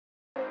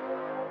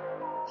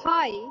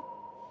Hi,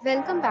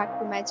 welcome back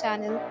to my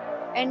channel.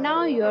 And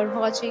now you're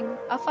watching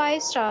a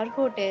 5-star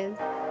hotel.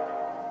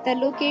 The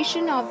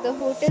location of the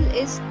hotel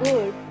is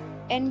good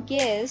and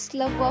guests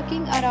love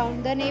walking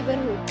around the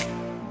neighborhood.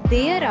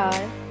 There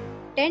are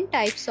 10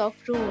 types of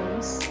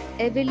rooms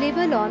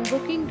available on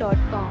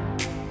booking.com.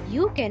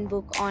 You can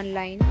book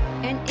online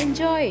and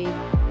enjoy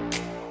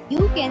it.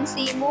 You can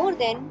see more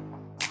than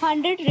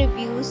 100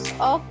 reviews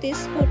of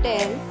this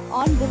hotel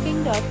on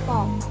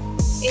booking.com.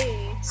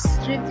 Its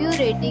review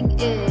rating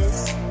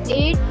is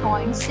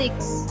 8.6,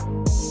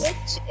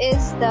 which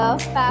is the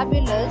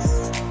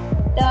fabulous.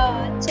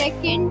 The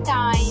check-in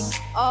time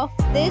of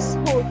this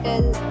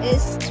hotel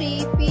is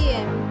 3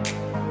 p.m.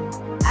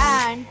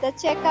 and the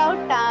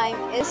checkout time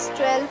is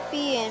 12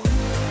 p.m.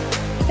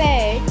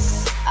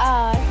 Pets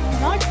are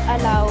not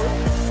allowed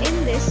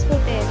in this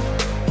hotel.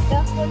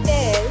 The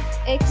hotel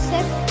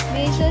accepts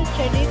major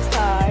credit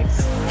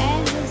cards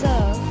and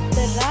reserves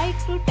the right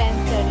to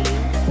temporarily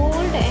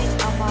hold an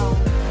amount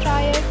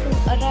prior to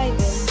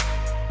arrival.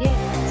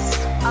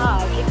 Guests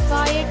are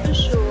required to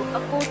show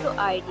a photo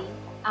ID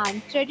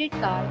and credit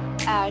card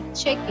at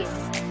check-in.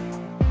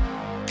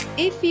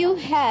 If you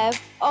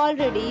have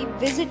already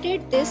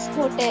visited this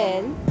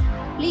hotel,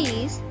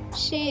 please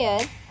share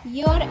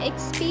your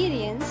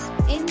experience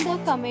in the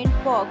comment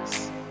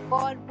box.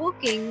 For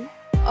booking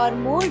or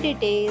more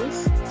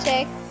details,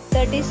 check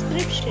the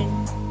description.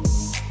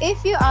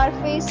 If you are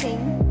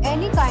facing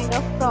any kind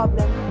of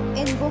problem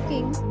in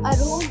booking a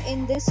room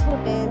in this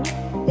hotel,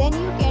 then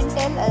you can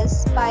tell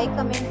us by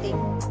commenting.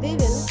 We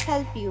will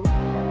help you.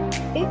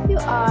 If you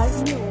are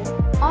new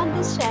on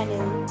this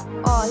channel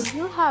or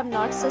you have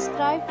not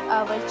subscribed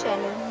our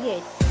channel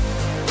yet,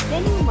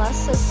 then you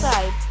must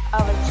subscribe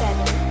our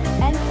channel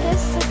and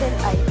press the bell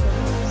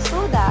icon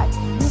so that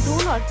you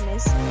do not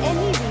miss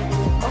any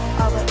video of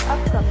our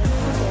upcoming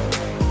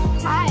hotel.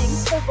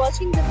 Thanks for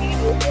watching the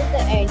video till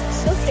the end.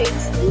 So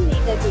friends, we'll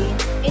meet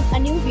again in a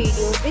new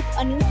video with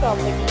a new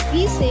property.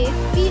 Be safe,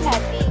 be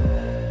happy.